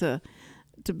that to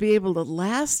be able to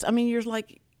last. I mean,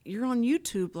 you're on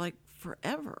YouTube like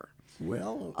forever.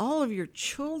 Well, All of your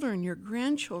children, your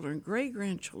grandchildren, great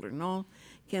grandchildren, all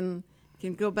can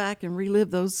go back and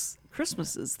relive those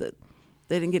Christmases that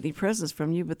they didn't get any presents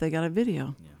from you, but they got a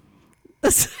video. Yeah.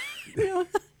 That's,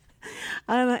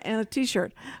 and a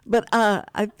T-shirt. But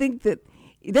I think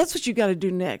that's what you got to do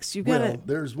next. You got to. well,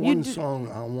 there's one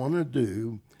song I want to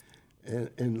do,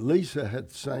 and Lisa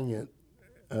had sang it,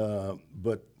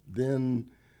 but then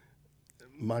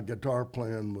my guitar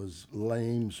playing was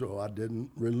lame, so I didn't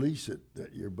release it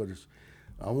that year. But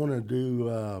I want to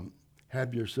do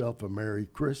 "Have Yourself a Merry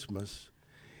Christmas,"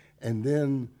 and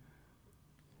then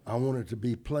I want it to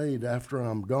be played after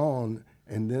I'm gone,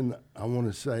 and then I want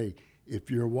to say,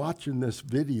 if you're watching this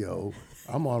video,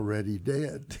 I'm already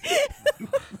dead.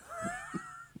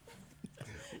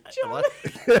 Am I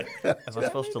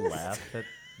supposed to laugh at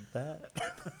that?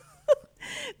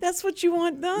 That's what you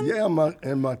want done? Yeah,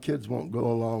 my kids won't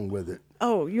go along with it.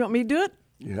 Oh, you want me to do it?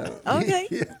 Yeah. Okay.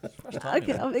 Yeah.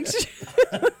 Okay, I'll make sure.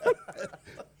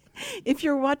 If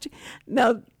you're watching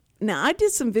now, I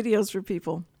did some videos for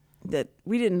people that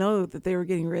we didn't know that they were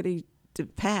getting ready to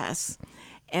pass,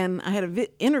 and I had an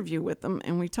interview with them,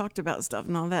 and we talked about stuff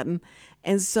and all that,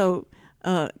 and so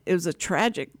it was a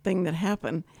tragic thing that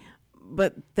happened.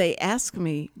 But they asked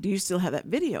me, "Do you still have that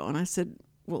video?" And I said,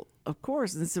 "Well, of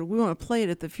course." And they said, "We want to play it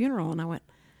at the funeral." And I went,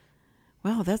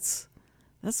 "Wow, that's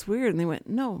weird." And they went,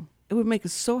 "No, it would make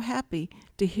us so happy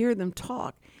to hear them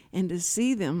talk and to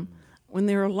see them when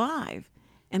they're alive."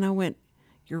 And I went,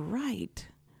 "You're right.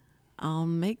 I'll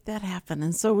make that happen."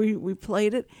 And so we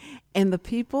played it, and the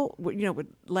people would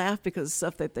laugh because of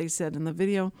stuff that they said in the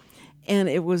video, and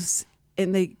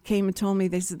they came and told me,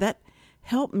 they said, "That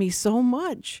helped me so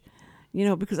much,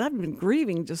 because I've been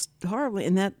grieving just horribly,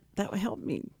 and that helped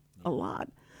me a lot."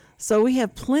 So we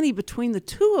have plenty between the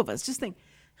two of us. Just think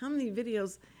how many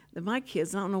videos that my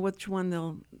kids, I don't know which one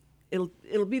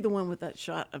it'll be the one with that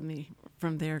shot of me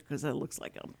from there, because that looks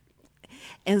like them.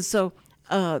 And so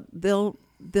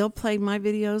they'll play my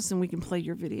videos, and we can play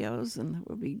your videos, and it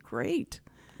will be great.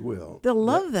 Well, They'll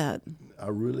love that. I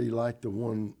really like the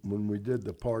one when we did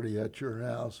the party at your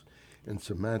house, and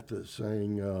Samantha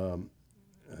sang.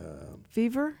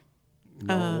 Fever?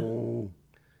 No,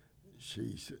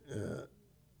 she's.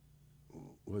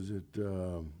 Was it?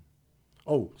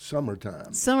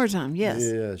 Summertime. Summertime, yes.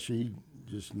 Yeah, she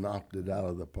just knocked it out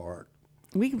of the park.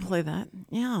 We can play that.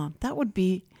 Yeah, that would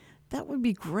be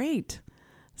great.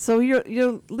 So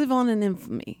you'll live on in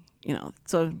infamy,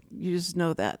 So you just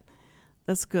know that.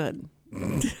 That's good.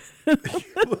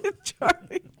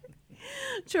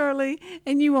 Charlie,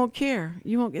 and you won't care.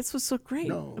 You won't. It's what's so great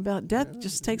about death.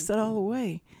 Just takes that all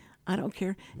away. I don't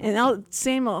care. And I'll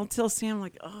tell Sam,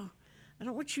 like, "Oh, I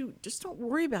don't want you. Just don't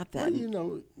worry about that."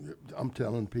 Well, I'm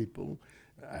telling people,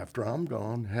 after I'm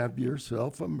gone, have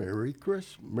yourself a merry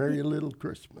little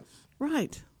Christmas.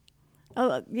 Right.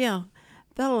 Yeah.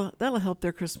 That'll help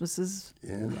their Christmases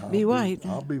And be white.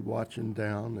 I'll be watching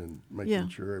down and making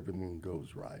sure everything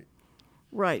goes right.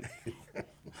 Right.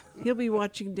 He'll be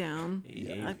watching down.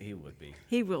 He would be.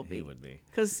 He will be. He would be.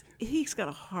 Because he's got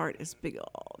a heart as big as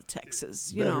all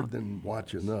Texas, Better than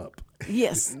watching up.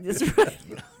 Yes, that's right.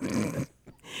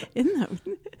 Isn't that,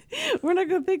 we're not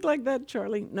going to think like that,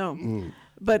 Charlie. No.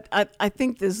 But I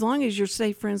think that as long as you're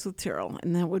stay friends with Terrell,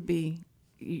 and that would be,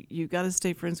 you got to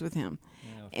stay friends with him.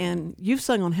 Yeah, and you've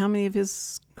sung on how many of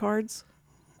his cards?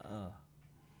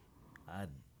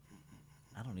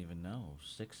 I don't even know.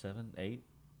 6, 7, 8.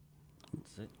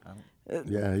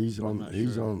 Yeah, he's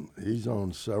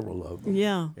on several of them.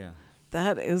 Yeah. Yeah.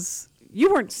 That is.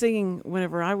 You weren't singing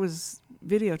whenever I was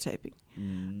videotaping.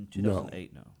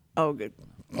 2008, no. Oh, good.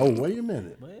 Oh, wait a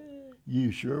minute.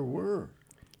 You sure were.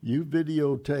 You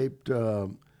videotaped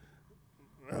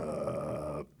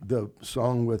the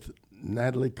song with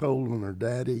Natalie Cole and her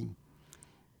daddy,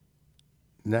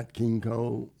 Nat King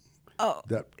Cole. Oh,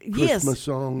 that Christmas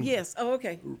song. Yes. Oh,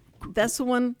 okay. That's the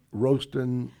one.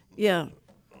 Roasting. Yeah.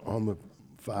 On the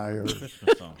fire.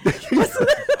 Christmas song.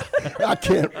 I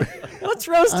can't. What's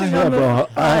roasting on the fire?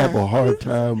 I have a hard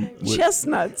time with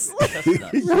chestnuts.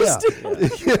 Yeah.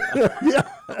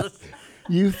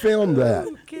 You filmed that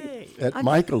Okay. at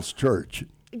Michael's church.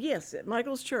 Yes, at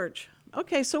Michael's church.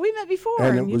 Okay, so we met before.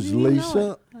 And it you was didn't even know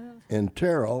Lisa it. and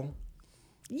Terrell.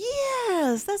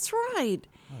 Yes, that's right.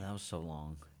 Oh, that was so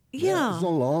long. It Yeah. was a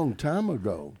long time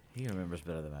ago. He remembers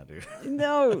better than I do.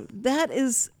 No,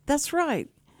 that's right.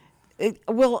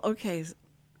 Well, okay.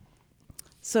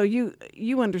 So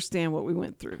you understand what we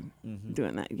went through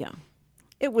doing that, yeah.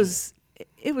 It was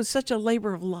such a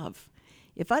labor of love.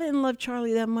 If I didn't love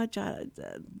Charlie that much,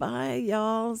 bye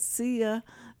y'all, see ya.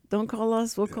 Don't call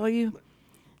us, we'll call you.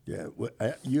 Yeah,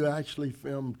 you actually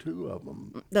filmed 2 of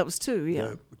them. That was 2,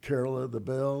 yeah. Carol of the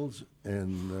Bells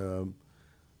and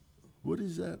what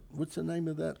is that? What's the name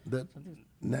of that? That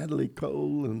Natalie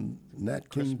Cole and Nat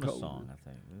King Christmas Cole. song, I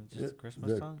think. Is it just a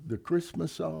Christmas song? The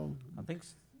Christmas song. I think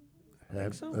so.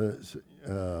 Yeah,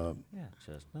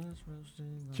 Chestnuts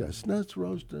roasting. chestnuts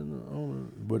roasting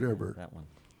on whatever. That one.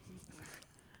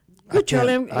 Good,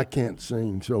 Charlie. I can't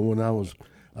sing, so when I was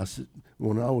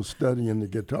studying the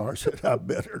guitar, I said I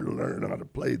better learn how to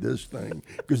play this thing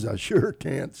because I sure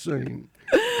can't sing.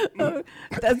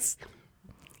 That's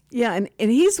yeah, and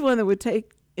he's the one that would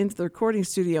take into the recording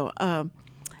studio.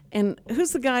 And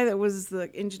who's the guy that was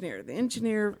the engineer? The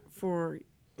engineer for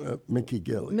Mickey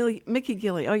Gilley. Mickey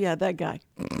Gilley. Oh yeah, that guy.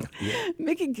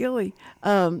 Mickey Gilley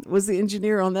was the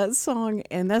engineer on that song,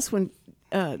 and that's when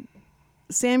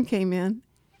Sam came in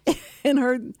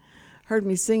and heard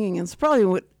me singing, and it's probably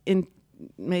what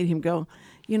made him go,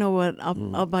 you know what?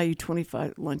 I'll buy you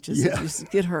 25 lunches if you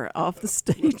just get her off the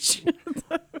stage.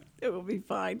 It will be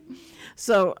fine.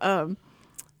 So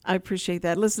I appreciate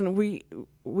that. Listen,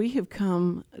 we have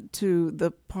come to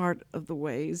the part of the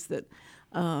ways that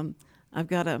I've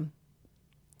got to,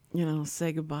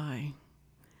 say goodbye.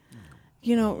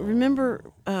 Remember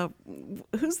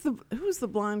who's the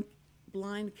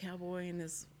blind cowboy in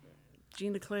this?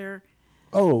 Gina Claire.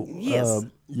 Oh, yes.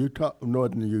 You talked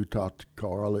to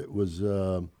Carl. It was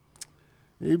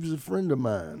he was a friend of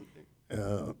mine.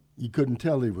 You couldn't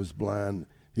tell he was blind.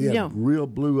 He had real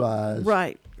blue eyes.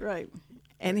 Right.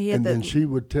 And he had and then she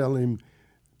would tell him,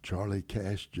 Charlie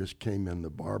Cash just came in the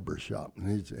barber shop, and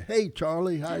he'd say, "Hey,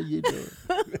 Charlie, how you doing?"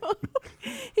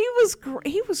 He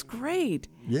was great.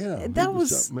 Yeah, that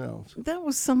was something else. That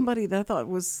was somebody that I thought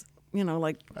was,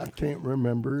 like. I can't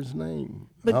remember his name.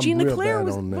 But I'm Gina real Claire bad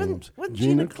was. on names. What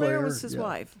Gina Claire was his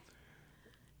wife.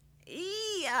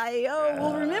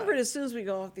 We'll remember it as soon as we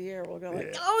go off the air. We'll go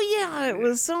like, oh yeah, it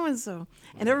was so and so,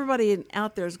 and everybody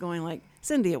out there is going like,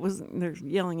 Cindy, it wasn't. They're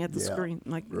yelling at the screen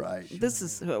like, right. This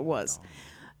is who it was.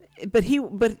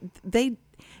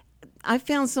 I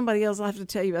found somebody else. I have to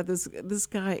tell you about this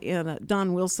guy in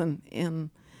Don Wilson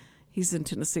he's in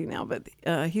Tennessee now, but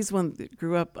he's one that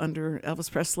grew up under Elvis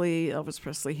Presley. Elvis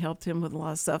Presley helped him with a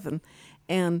lot of stuff,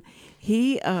 and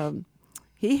he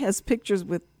has pictures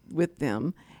with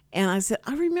them. And I said,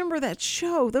 I remember that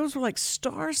show. Those were like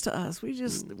stars to us. We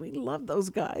loved those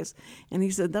guys. And he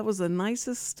said that was the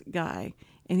nicest guy.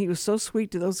 And he was so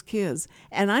sweet to those kids.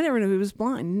 And I never knew he was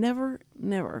blind. Never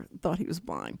thought he was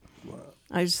blind. Wow.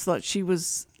 I just thought she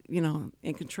was,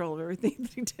 in control of everything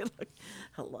that he did. Like,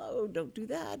 hello, don't do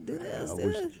that, do this,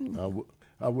 do this.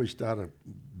 I wished I'd have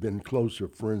been closer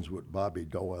friends with Bobby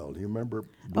Doyle. Do you remember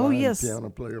piano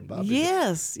player Bobby?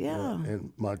 Yes, yeah.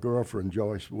 And my girlfriend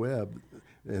Joyce Webb,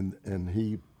 and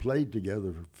he played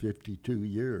together for 52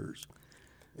 years.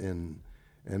 And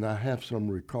I have some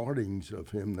recordings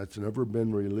of him that's never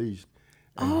been released.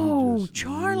 And he just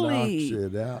Charlie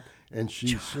knocks it out, and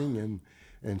she's singing,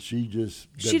 and she just.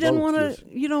 She doesn't want to.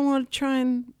 You don't want to try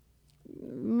and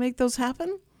make those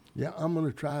happen. Yeah, I'm going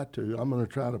to try to. I'm going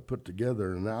to try to put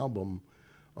together an album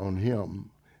on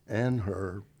him and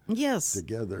her. Yes.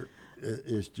 Together,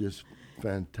 it's just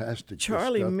fantastic.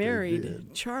 Charlie married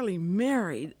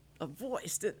a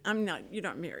voice that you're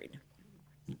not married,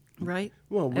 right?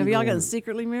 Well, have y'all gotten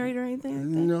secretly married or anything like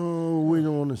that? No, we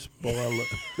don't want to spoil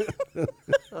it.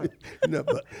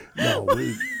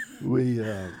 we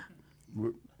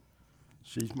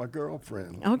she's my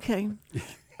girlfriend. Okay.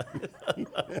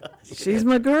 She's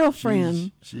my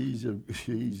girlfriend. She's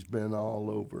been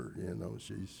all over,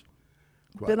 she's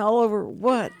been all over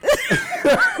what?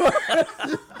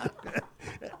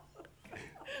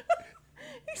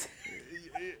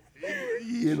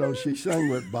 She sang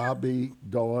with Bobby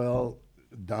Doyle,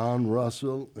 Don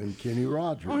Russell, and Kenny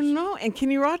Rogers. Oh no, and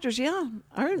Kenny Rogers, yeah.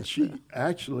 She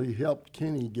actually helped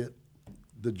Kenny get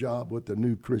the job with the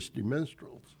New Christy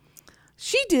Minstrels.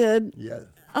 She did. Yeah.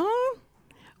 Oh,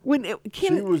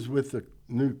 she was with the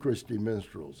New Christy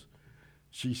Minstrels.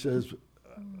 She says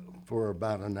for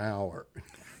about an hour.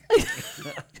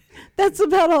 That's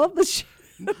about all the show.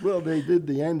 Well, they did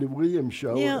the Andy Williams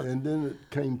show, and then it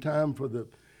came time for the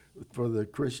for the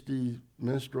Christie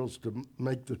Minstrels to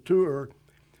make the tour,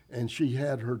 and she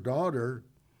had her daughter,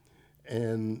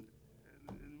 and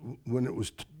when it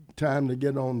was time to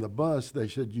get on the bus, they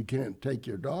said, "You can't take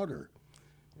your daughter."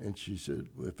 And she said,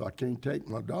 "Well, if I can't take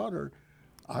my daughter,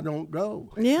 I don't go."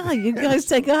 Yeah, you guys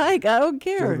take a hike. I don't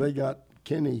care. So they got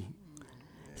Kenny.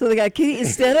 So they got Kitty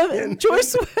instead of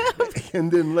Joyce Webb.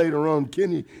 And then later on,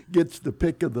 Kenny gets the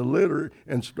pick of the litter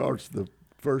and starts the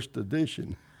first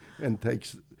edition and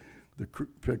takes the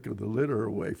pick of the litter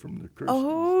away from the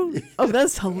Christians. Oh,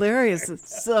 that's hilarious.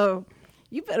 So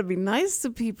you better be nice to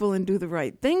people and do the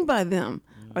right thing by them,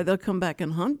 or they'll come back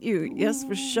and hunt you. Yes,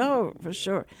 for sure, for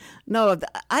sure. No,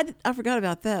 I forgot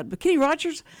about that. But Kenny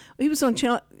Rogers, he was on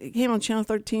he came on Channel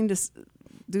 13 to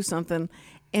do something,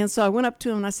 and so I went up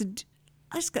to him and I said,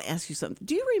 "I just got to ask you something.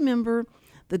 Do you remember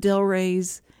the Del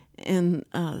Reys?" And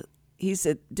he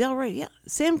said, "Del Rey, yeah,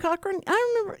 Sam Cochran.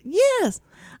 I remember. Yes."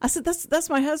 I said, "That's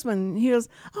my husband." And he goes,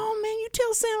 "Oh man, you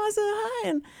tell Sam I said hi."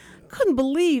 And Sam couldn't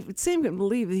believe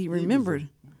that he remembered. He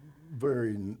was a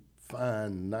very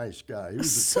fine, nice guy. He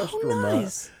was So a customer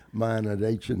nice. mine at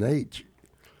H&H.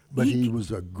 But he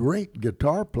was a great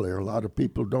guitar player. A lot of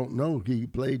people don't know he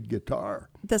played guitar.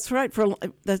 That's right. Well,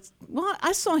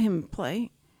 I saw him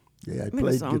play. Yeah, he Maybe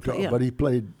played song, guitar, yeah. but he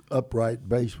played upright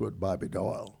bass with Bobby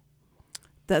Doyle.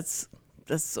 That's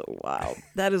so wild.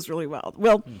 That is really wild.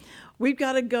 Well, we've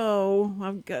got to go.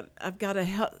 I've got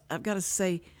to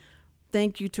say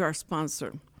thank you to our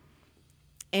sponsor.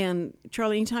 And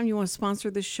Charlie, anytime you want to sponsor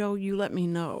this show, you let me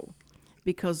know,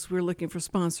 because we're looking for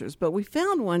sponsors. But we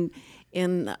found one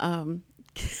in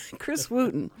Chris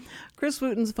Wooten. Chris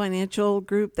Wooten's financial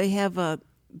group.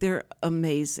 They're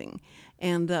amazing,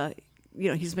 and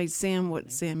he's made Sam what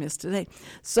Sam is today.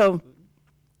 So.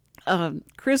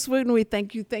 Chris Wooten, we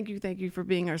thank you for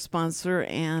being our sponsor.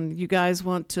 And you guys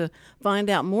want to find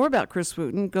out more about Chris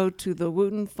Wooten, go to the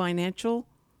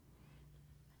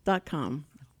WootenFinancial.com.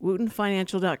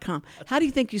 WootenFinancial.com. How do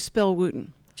you think you spell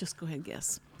Wooten? Just go ahead and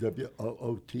guess. Wooten.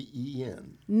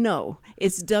 No,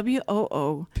 it's Wootton.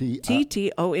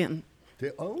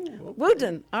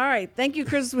 Wooten. All right. Thank you,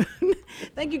 Chris Wooten.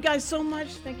 Thank you guys so much.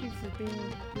 Thank you for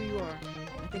being who you are.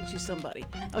 I think she's somebody.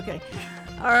 Okay.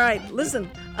 All right.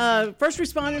 Listen, first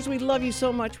responders, we love you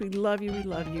so much. We love you. We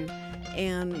love you.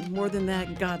 And more than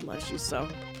that, God bless you. So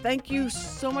thank you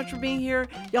so much for being here.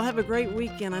 Y'all have a great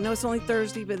weekend. I know it's only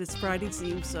Thursday, but it's Friday's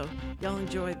Eve, so y'all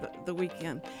enjoy the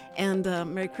weekend. And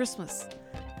Merry Christmas,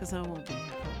 because I won't be here.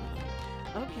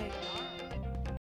 Okay.